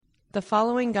The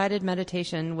following guided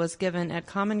meditation was given at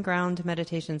Common Ground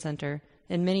Meditation Center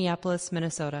in Minneapolis,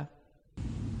 Minnesota.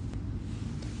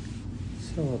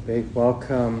 So a big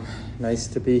welcome. Nice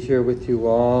to be here with you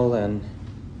all, and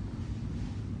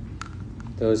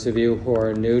those of you who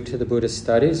are new to the Buddhist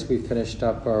studies, we finished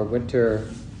up our winter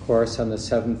course on the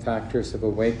 7 factors of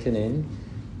awakening,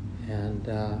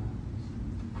 and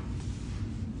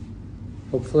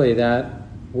hopefully that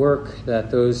work that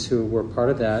those who were part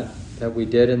of that we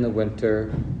did in the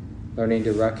winter, learning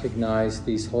to recognize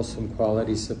these wholesome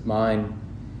qualities of mind,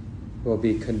 will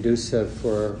be conducive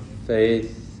for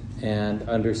faith and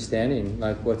understanding,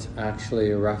 like what's actually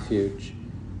a refuge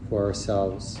for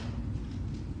ourselves.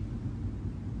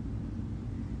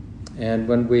 And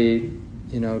when we,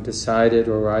 I decided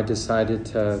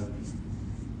to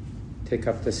take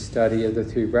up the study of the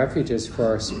 3 refuges for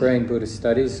our spring Buddhist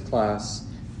studies class,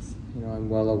 I'm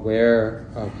well aware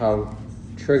of how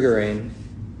triggering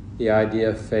the idea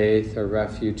of faith or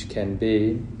refuge can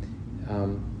be.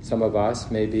 Some of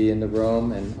us, maybe in the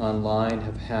room and online,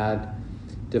 have had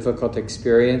difficult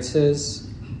experiences,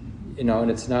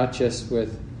 and it's not just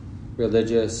with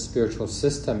religious, spiritual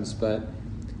systems, but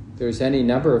there's any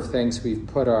number of things we've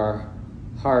put our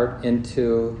heart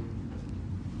into,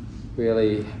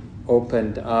 really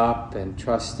opened up and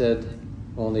trusted,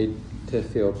 only to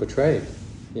feel betrayed.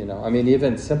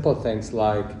 Even simple things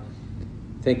like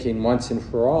thinking once and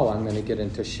for all I'm going to get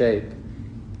into shape,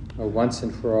 or once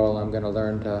and for all I'm going to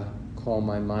learn to calm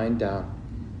my mind down.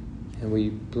 And we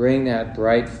bring that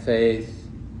bright faith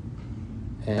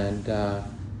and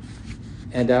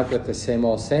end up with the same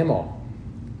old,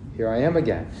 here I am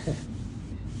again,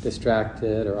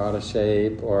 distracted or out of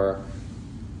shape, or,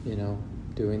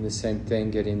 doing the same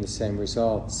thing, getting the same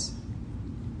results.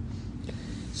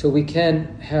 So we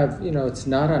can have, it's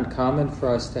not uncommon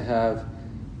for us to have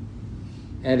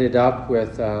ended up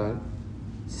with a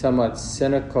somewhat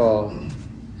cynical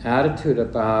attitude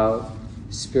about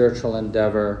spiritual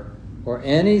endeavor, or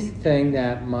anything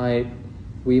that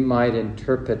we might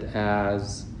interpret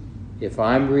as, if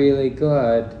I'm really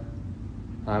good,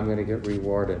 I'm going to get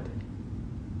rewarded.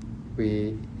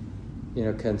 We,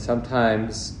 can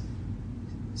sometimes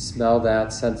smell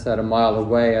that, sense that a mile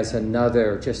away as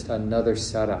another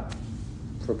setup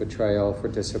for betrayal, for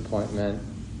disappointment.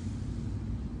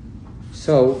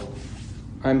 So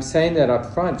I'm saying that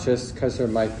up front just because there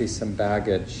might be some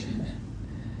baggage.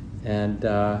 And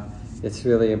it's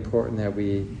really important that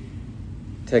we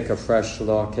take a fresh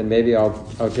look. And maybe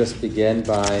I'll just begin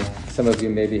by, some of you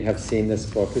maybe have seen this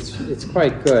book. It's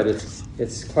quite good.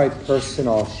 It's quite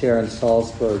personal. Sharon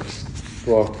Salzberg's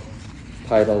book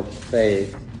titled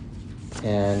Faith.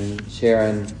 And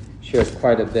Sharon shares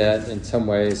quite a bit. In some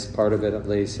ways, part of it at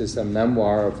least, is a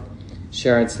memoir of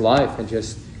Sharon's life and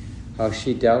just how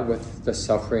she dealt with the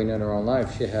suffering in her own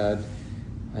life. She had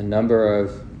a number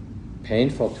of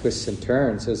painful twists and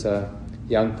turns as a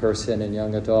young person and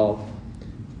young adult.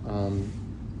 And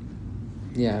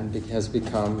has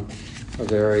become a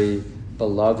very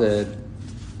beloved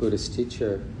Buddhist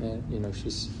teacher. And,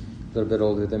 she's a little bit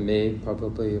older than me,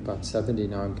 probably about 70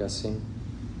 now, I'm guessing.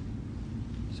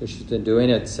 So she's been doing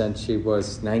it since she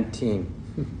was 19.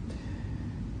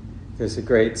 There's a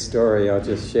great story I'll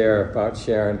just share about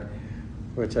Sharon,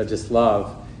 which I just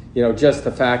love. Just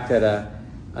the fact that a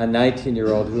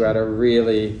 19-year-old who had a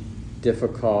really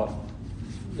difficult,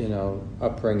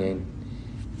 upbringing,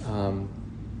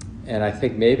 and I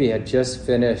think maybe had just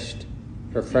finished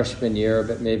her freshman year,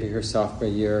 but maybe her sophomore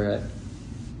year at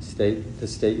the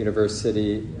State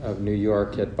University of New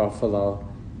York at Buffalo,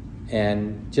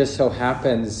 and just so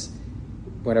happens,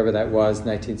 whenever that was,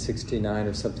 1969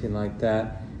 or something like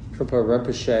that, Trungpa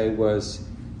Rinpoche was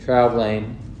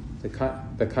traveling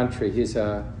the country. He's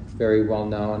a very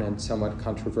well-known and somewhat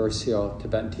controversial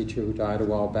Tibetan teacher who died a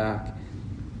while back.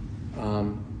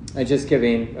 And just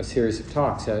giving a series of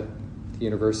talks at the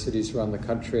universities around the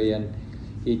country, and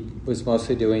he was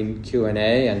mostly doing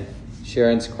Q&A, and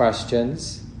Sharon's question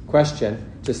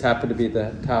just happened to be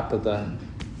the top of the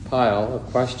pile of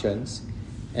questions,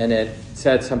 and it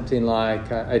said something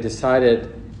like, I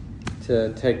decided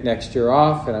to take next year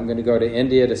off, and I'm going to go to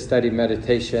India to study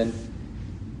meditation.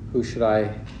 Who should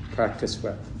I practice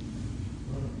with?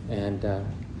 And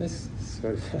this is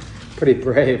sort of pretty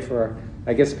brave for,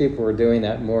 I guess people were doing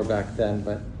that more back then.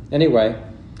 But anyway,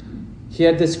 he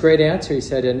had this great answer. He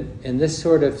said, in this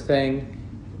sort of thing,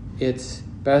 it's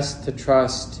best to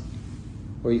trust,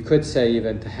 or you could say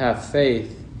even to have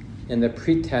faith in the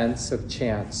pretense of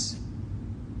chance.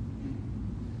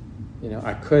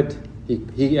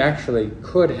 He actually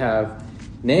could have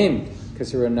named,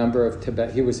 because there were a number of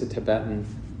he was a Tibetan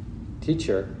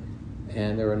teacher,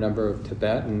 And there were a number of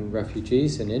Tibetan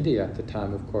refugees in India at the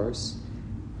time, of course,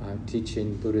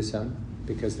 teaching Buddhism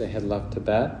because they had left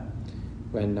Tibet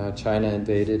when China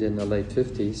invaded in the late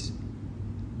 50s.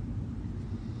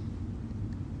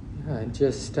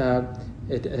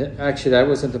 Actually, that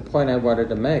wasn't the point I wanted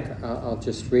to make. I'll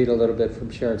just read a little bit from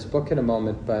Sharon's book in a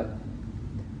moment, but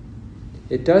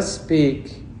it does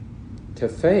speak to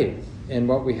faith in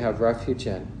what we have refuge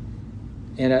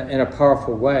in a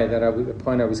powerful way. The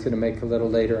point I was going to make a little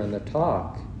later in the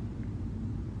talk,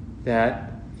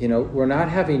 that we're not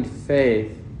having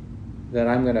faith that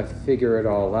I'm going to figure it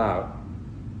all out.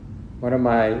 One of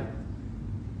my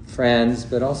friends,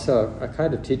 but also a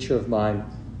kind of teacher of mine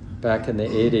back in the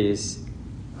 80s,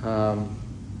 kind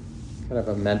of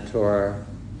a mentor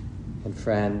and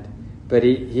friend, but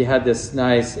he had this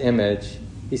nice image.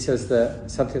 He says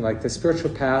that something like the spiritual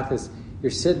path is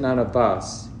you're sitting on a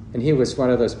bus, and he was one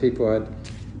of those people who had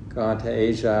gone to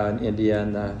Asia and India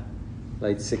in the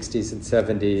late 60s and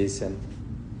 70s and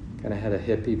kind of had a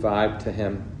hippie vibe to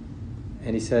him.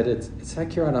 And he said, it's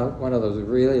like you're on one of those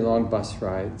really long bus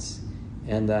rides,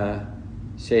 and the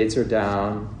shades are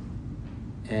down,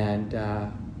 and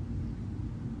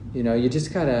you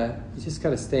just gotta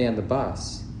stay on the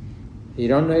bus. You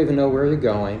don't even know where you're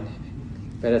going,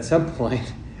 but at some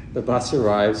point the bus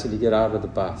arrives and you get out of the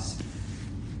bus.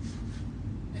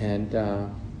 And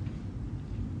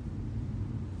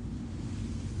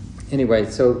anyway,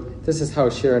 so this is how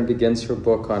Sharon begins her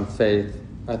book on faith.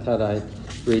 I thought I'd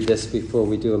read this before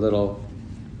we do a little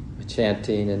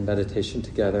chanting and meditation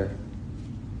together.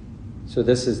 So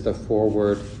this is the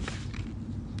foreword,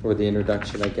 or the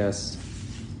introduction, I guess,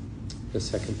 the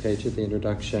second page of the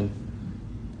introduction.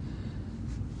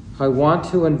 I want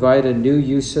to invite a new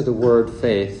use of the word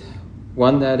faith,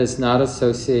 one that is not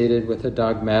associated with a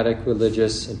dogmatic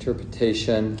religious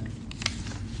interpretation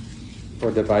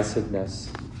or divisiveness.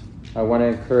 I want to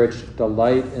encourage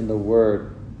delight in the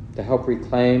word to help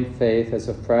reclaim faith as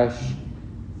a fresh,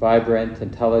 vibrant,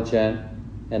 intelligent,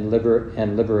 and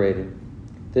liberating.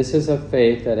 This is a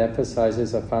faith that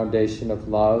emphasizes a foundation of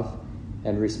love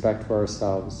and respect for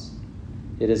ourselves.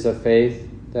 It is a faith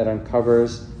that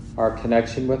uncovers our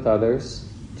connection with others,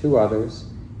 to others,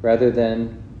 rather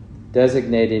than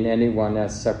designating anyone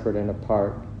as separate and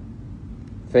apart.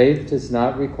 Faith does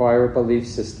not require a belief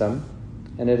system,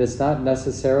 and it is not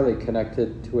necessarily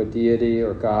connected to a deity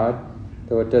or God,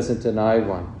 though it doesn't deny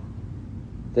one.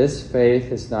 This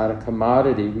faith is not a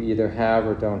commodity we either have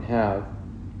or don't have.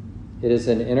 It is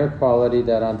an inner quality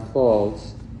that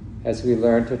unfolds as we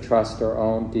learn to trust our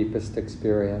own deepest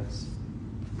experience.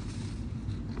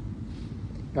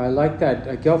 I like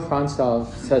that. Gil Fronsdal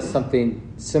says something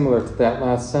similar to that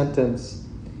last sentence.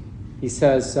 He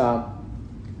says,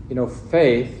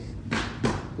 faith,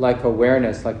 like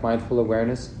awareness, like mindful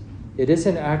awareness, it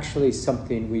isn't actually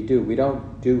something we do. We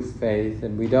don't do faith,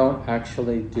 and we don't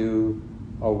actually do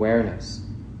awareness.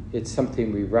 It's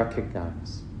something we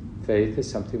recognize. Faith is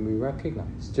something we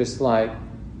recognize. Just like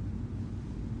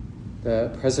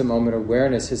the present moment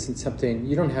awareness isn't something,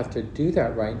 you don't have to do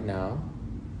that right now,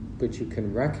 but you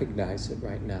can recognize it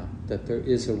right now, that there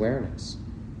is awareness,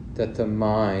 that the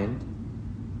mind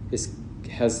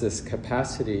has this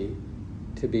capacity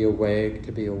to be awake,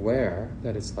 to be aware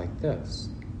that it's like this.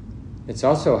 It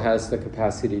also has the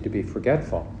capacity to be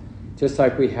forgetful, just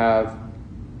like we have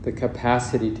the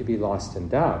capacity to be lost in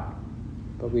doubt,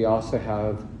 but we also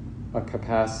have a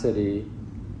capacity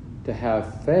to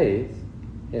have faith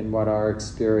in what our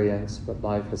experience, what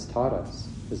life has taught us,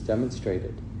 has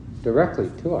demonstrated directly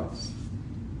to us.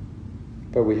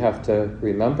 But we have to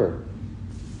remember.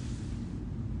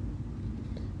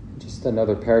 Just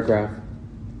another paragraph.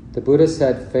 The Buddha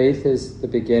said, faith is the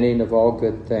beginning of all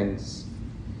good things.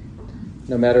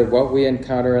 No matter what we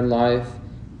encounter in life,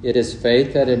 it is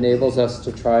faith that enables us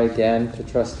to try again, to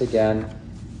trust again,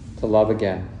 to love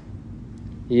again.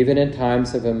 Even in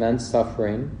times of immense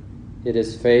suffering, it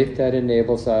is faith that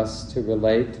enables us to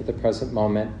relate to the present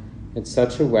moment in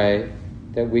such a way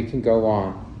that we can go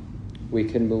on, we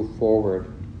can move forward,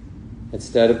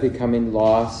 instead of becoming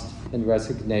lost in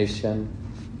resignation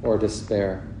or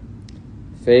despair.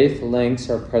 Faith links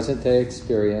our present-day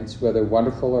experience, whether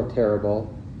wonderful or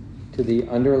terrible, to the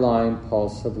underlying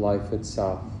pulse of life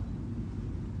itself.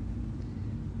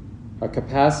 A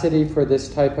capacity for this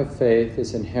type of faith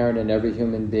is inherent in every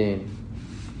human being.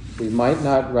 We might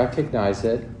not recognize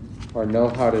it or know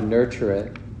how to nurture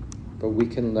it, but we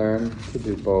can learn to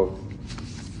do both.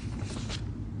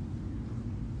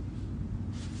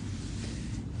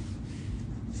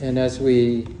 And as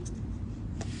we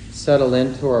settle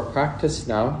into our practice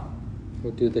now,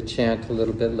 we'll do the chant a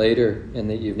little bit later in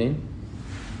the evening.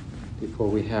 before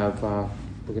we have, we're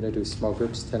going to do small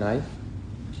groups tonight.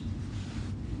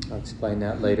 I'll explain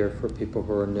that later for people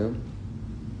who are new.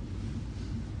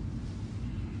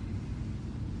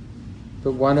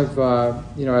 But one of,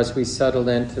 as we settle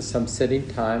into some sitting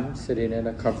time, sitting in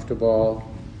a comfortable,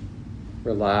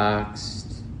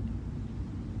 relaxed,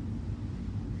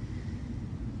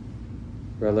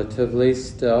 relatively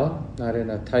still, not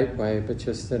in a tight way, but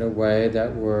just in a way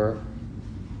that we're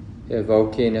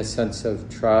evoking a sense of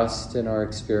trust in our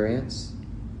experience,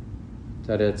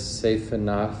 that it's safe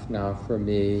enough now for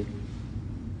me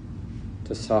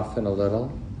to soften a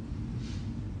little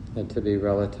and to be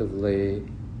relatively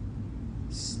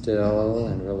still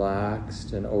and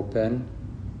relaxed and open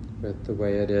with the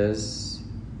way it is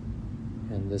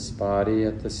in this body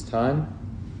at this time,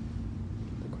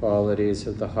 the qualities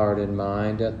of the heart and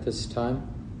mind at this time.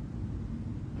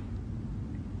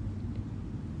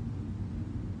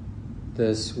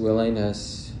 This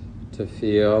willingness to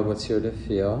feel what's here to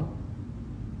feel.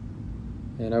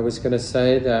 And I was going to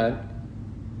say that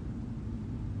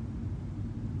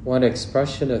one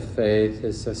expression of faith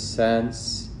is a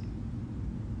sense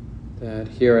that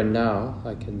here and now,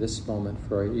 like in this moment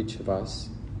for each of us,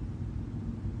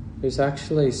 there's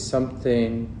actually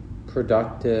something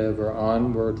productive or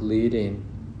onward leading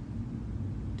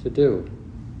to do.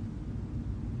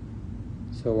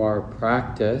 So our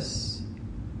practice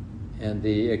and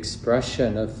the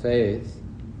expression of faith,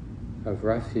 of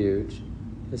refuge,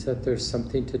 is that there's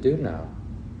something to do now.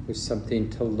 There's something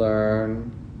to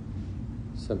learn,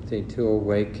 something to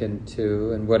awaken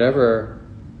to, and whatever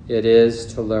it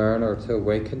is to learn or to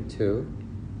awaken to,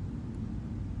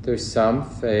 there's some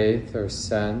faith or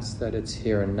sense that it's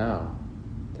here and now,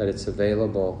 that it's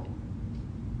available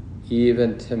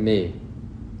even to me.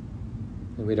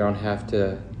 And we don't have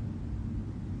to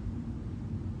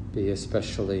be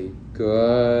especially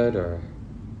good, or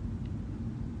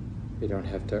we don't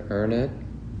have to earn it.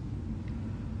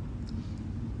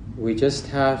 We just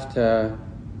have to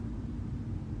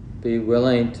be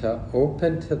willing to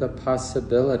open to the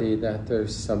possibility that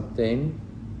there's something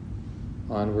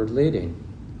onward leading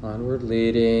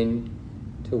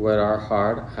to what our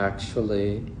heart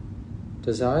actually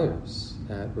desires,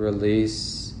 that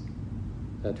release,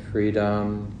 that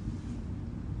freedom,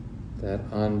 that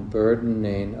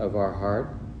unburdening of our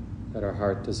heart, that our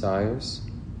heart desires,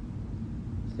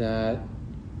 that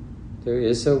there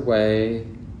is a way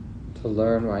to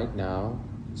learn right now.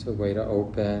 It's a way to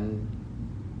open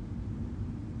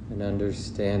an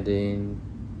understanding,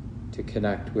 to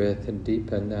connect with and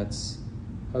deepen, that's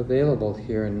available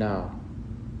here and now.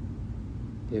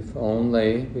 If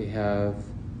only we have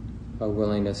a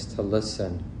willingness to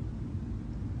listen.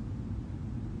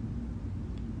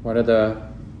 One of the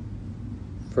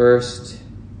first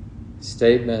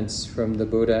statements from the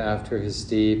Buddha after his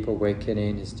deep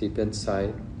awakening, his deep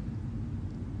insight,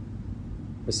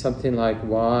 was something like,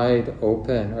 wide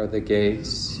open are the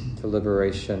gates to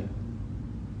liberation.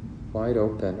 Wide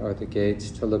open are the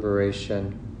gates to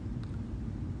liberation.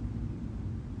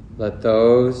 Let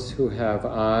those who have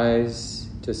eyes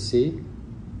to see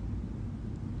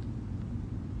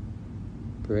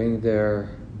bring their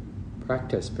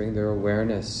practice, bring their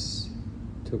awareness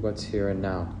to what's here and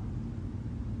now.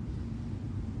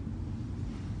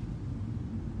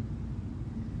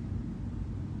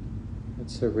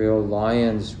 It's a real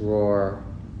lion's roar.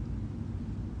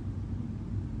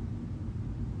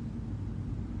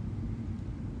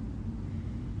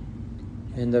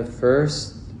 And the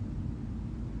first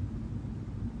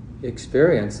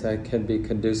experience that can be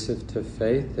conducive to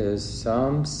faith is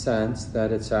some sense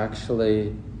that it's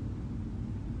actually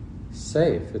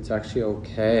safe, it's actually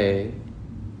okay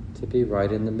to be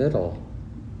right in the middle,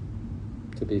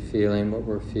 to be feeling what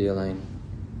we're feeling,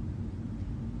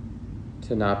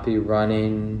 to not be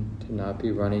running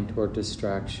toward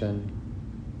distraction,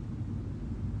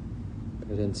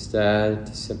 but instead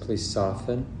to simply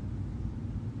soften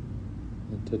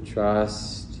and to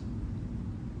trust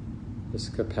this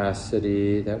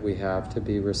capacity that we have to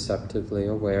be receptively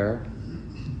aware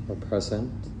or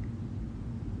present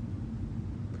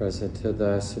to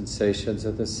the sensations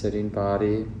of the sitting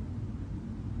body,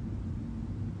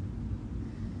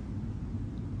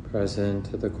 present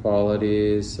to the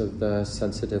qualities of the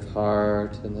sensitive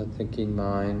heart and the thinking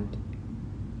mind,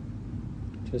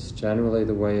 just generally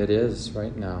the way it is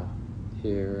right now,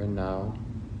 here and now.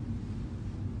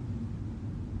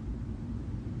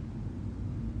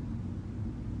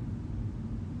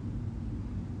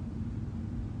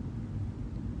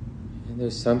 And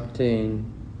there's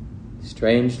something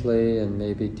strangely and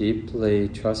maybe deeply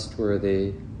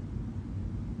trustworthy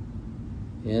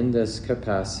in this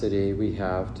capacity we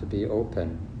have to be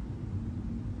open,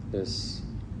 this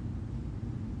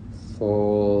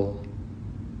full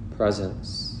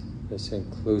presence, this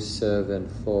inclusive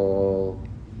and full,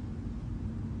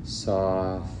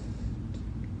 soft,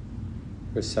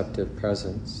 receptive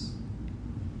presence.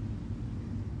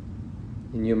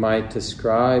 And you might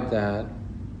describe that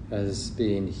as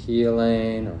being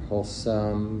healing or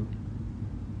wholesome,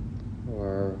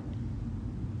 or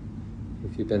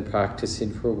if you've been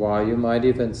practicing for a while, you might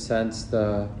even sense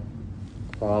the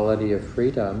quality of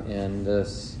freedom in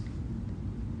this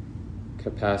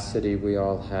capacity we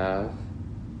all have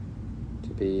to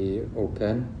be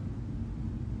open.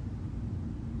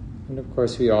 And of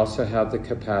course, we also have the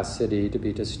capacity to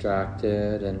be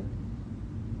distracted and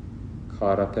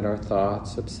caught up in our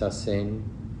thoughts, obsessing,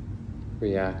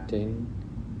 reacting.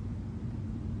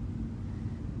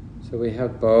 So we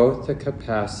have both the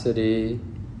capacity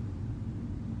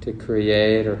to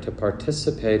create or to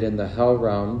participate in the hell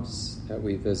realms that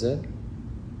we visit.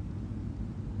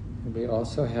 And we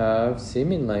also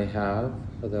seemingly have,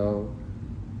 although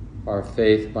our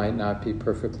faith might not be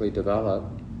perfectly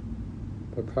developed,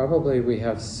 but probably we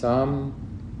have some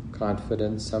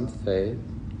confidence, some faith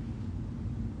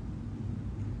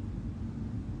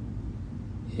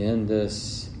in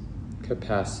this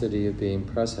capacity of being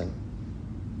present.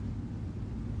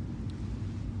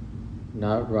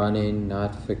 Not running,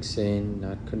 not fixing,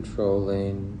 not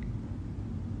controlling,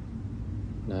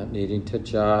 not needing to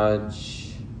judge.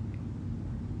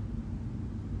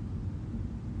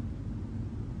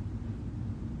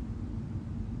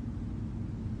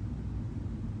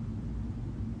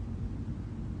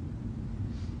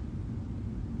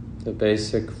 The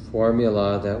basic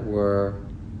formula that we're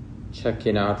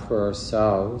checking out for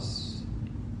ourselves,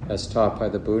 as taught by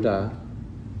the Buddha,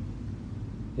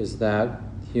 is that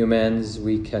humans,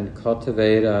 we can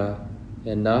cultivate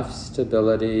enough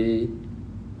stability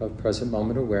of present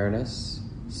moment awareness,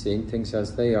 seeing things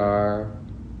as they are,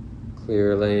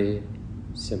 clearly,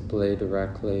 simply,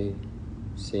 directly,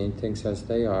 seeing things as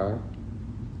they are,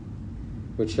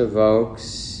 which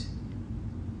evokes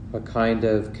a kind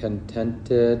of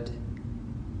contented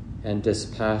and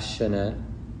dispassionate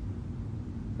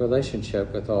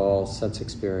relationship with all sense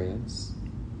experience.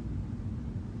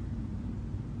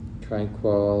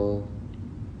 Tranquil,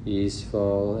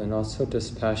 easeful, and also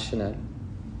dispassionate.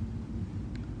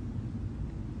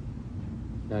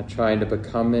 Not trying to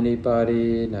become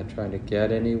anybody, not trying to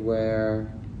get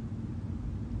anywhere,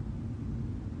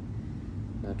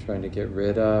 not trying to get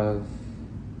rid of,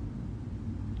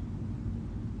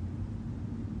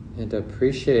 and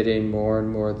appreciating more and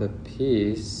more the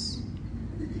peace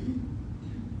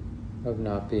of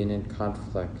not being in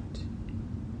conflict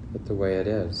with the way it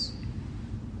is.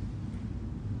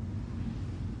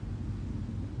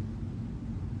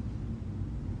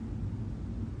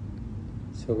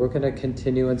 So we're going to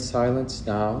continue in silence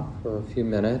now for a few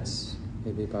minutes,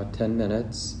 maybe about 10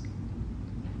 minutes.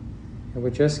 And we're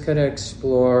just going to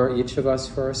explore, each of us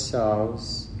for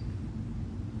ourselves,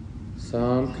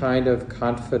 some kind of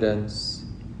confidence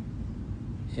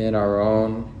in our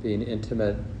own, being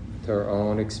intimate with our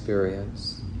own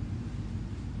experience.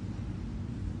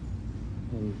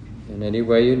 And in any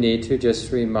way you need to,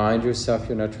 just remind yourself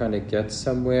you're not trying to get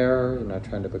somewhere, you're not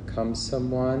trying to become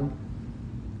someone.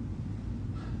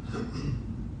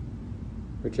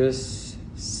 We're just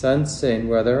sensing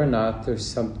whether or not there's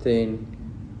something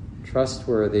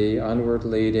trustworthy, onward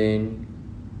leading,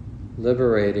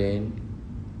 liberating,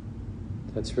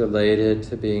 that's related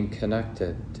to being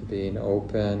connected, to being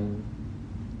open,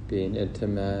 being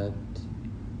intimate,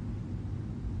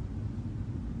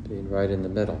 being right in the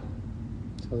middle.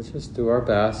 So let's just do our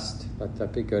best, let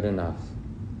that be good enough.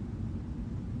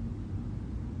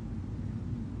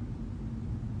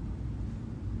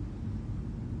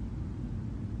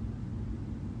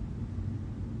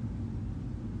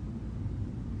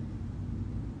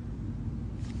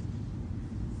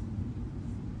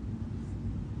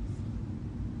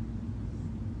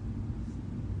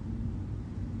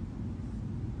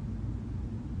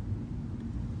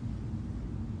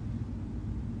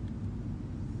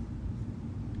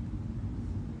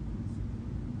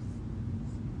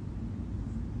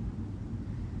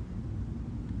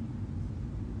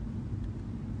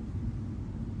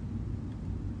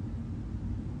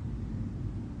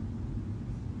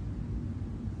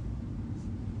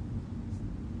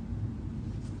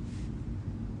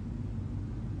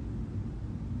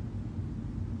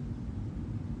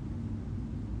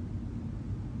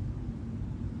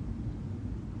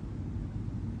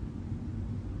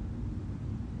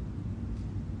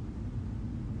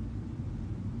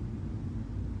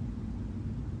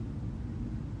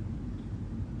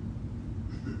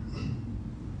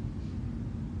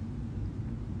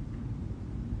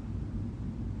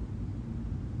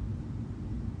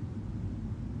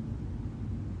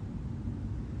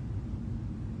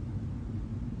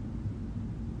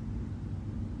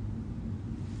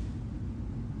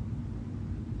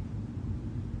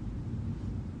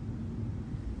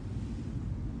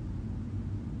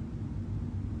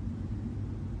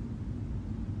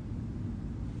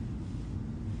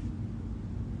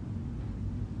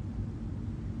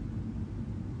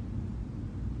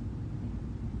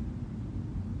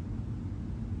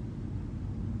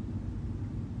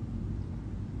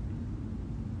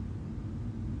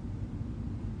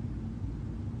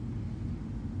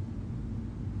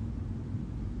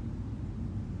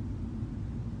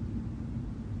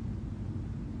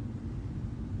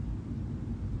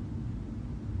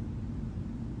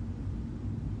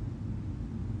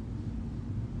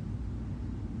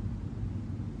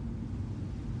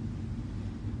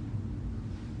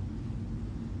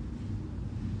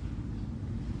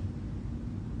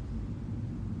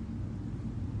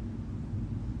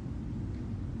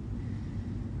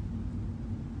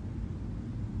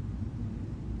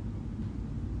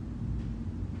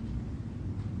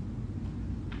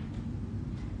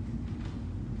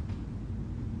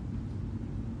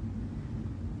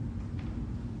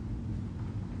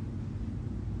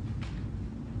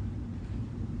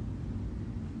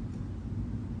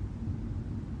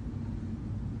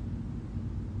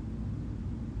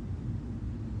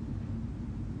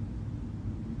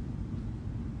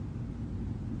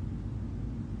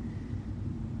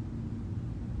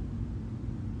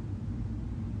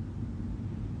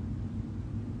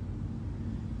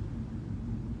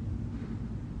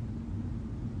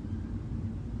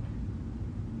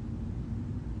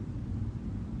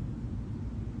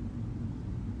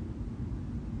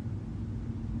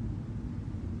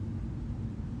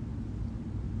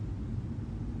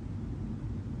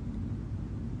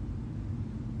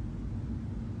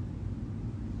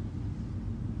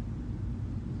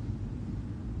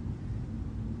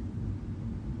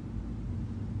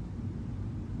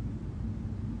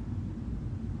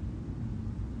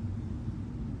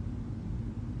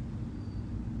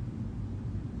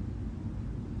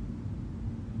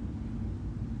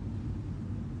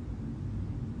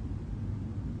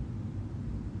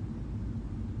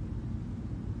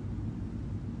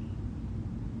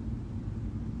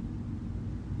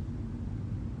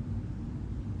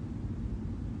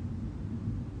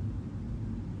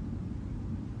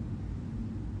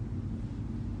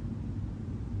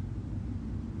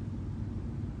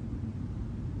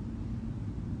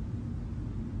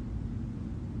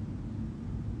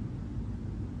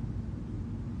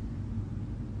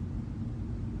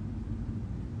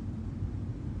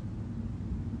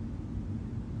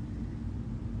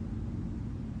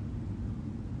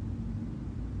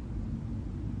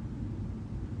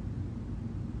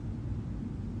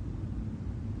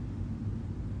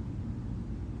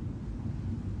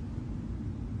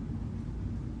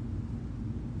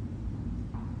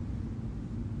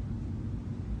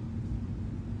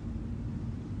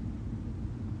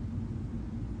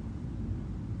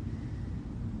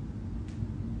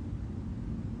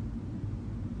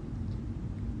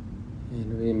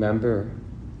 And remember,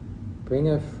 bring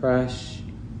a fresh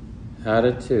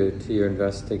attitude to your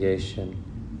investigation.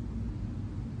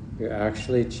 You're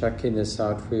actually checking this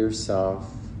out for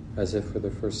yourself as if for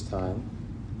the first time.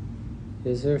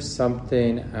 Is there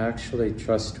something actually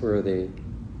trustworthy,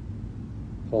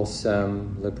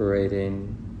 wholesome,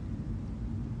 liberating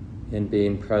in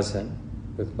being present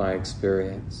with my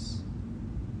experience?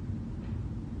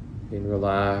 Being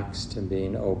relaxed and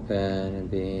being open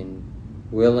and being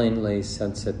willingly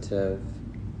sensitive,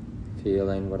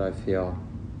 feeling what I feel.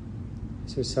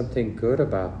 Is there something good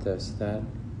about this that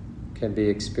can be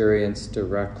experienced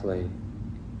directly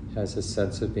as a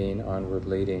sense of being onward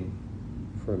leading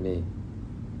for me?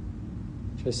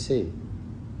 Just see.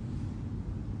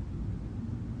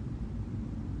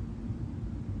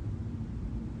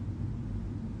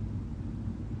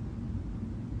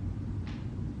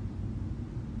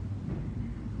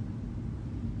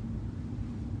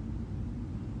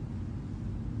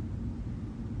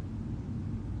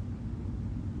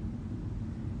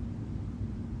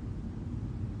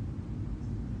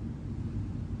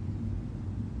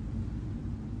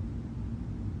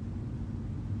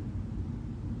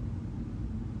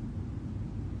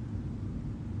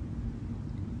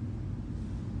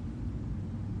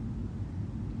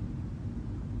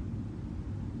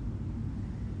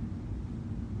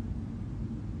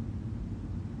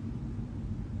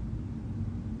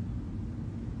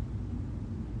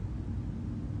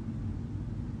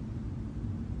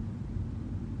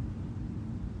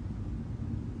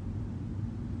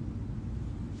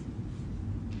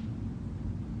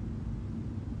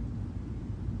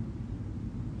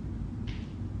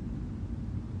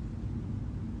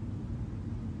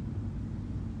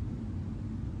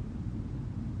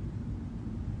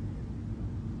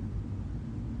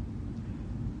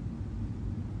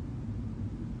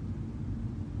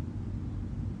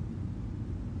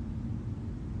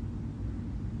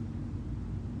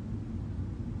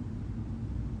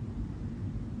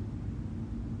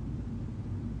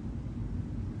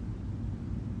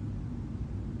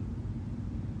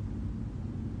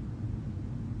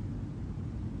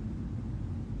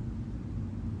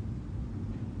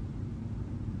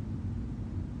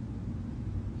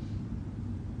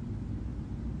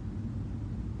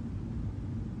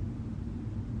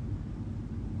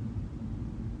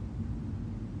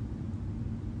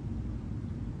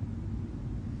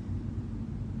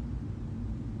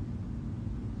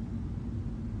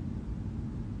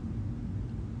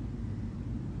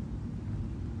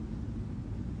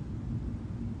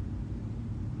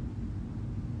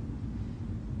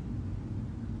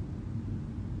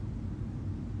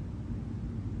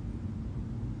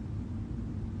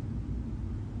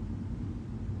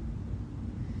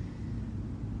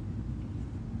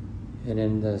 And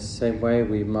in the same way,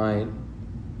 we might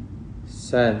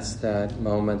sense that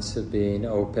moments of being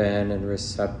open and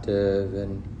receptive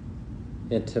and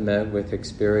intimate with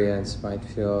experience might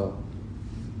feel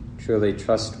truly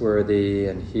trustworthy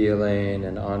and healing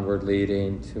and onward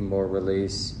leading to more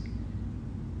release.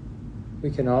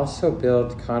 We can also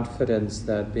build confidence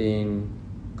that being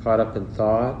caught up in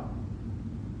thought,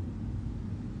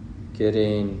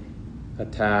 getting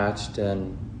attached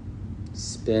and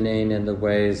spinning in the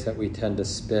ways that we tend to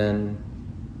spin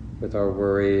with our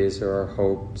worries or our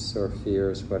hopes or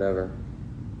fears, whatever.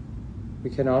 We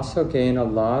can also gain a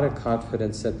lot of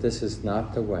confidence that this is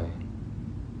not the way.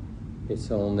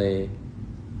 It's only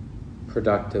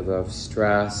productive of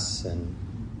stress and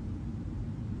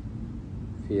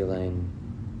feeling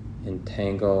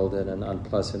entangled in an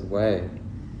unpleasant way.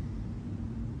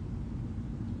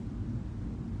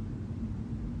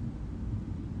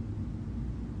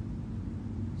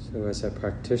 So as a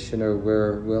practitioner,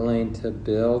 we're willing to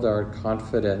build our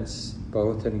confidence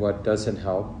both in what doesn't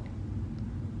help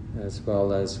as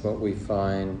well as what we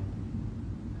find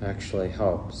actually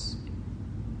helps.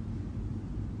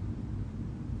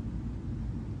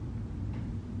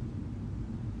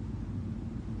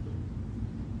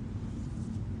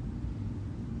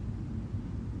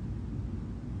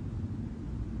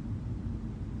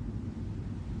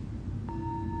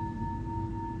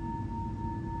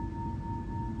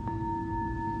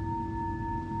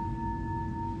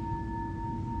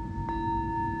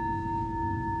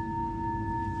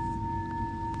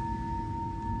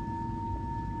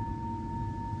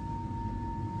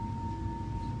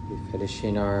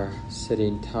 Finishing our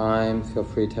sitting time, feel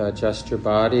free to adjust your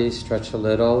body, stretch a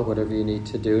little, whatever you need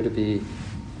to do to be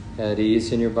at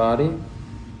ease in your body.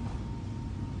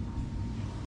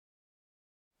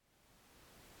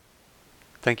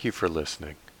 Thank you for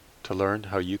listening. To learn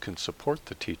how you can support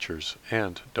the teachers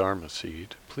and Dharma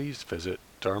Seed, please visit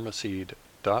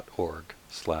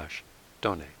dharmaseed.org/donate.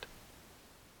 donate.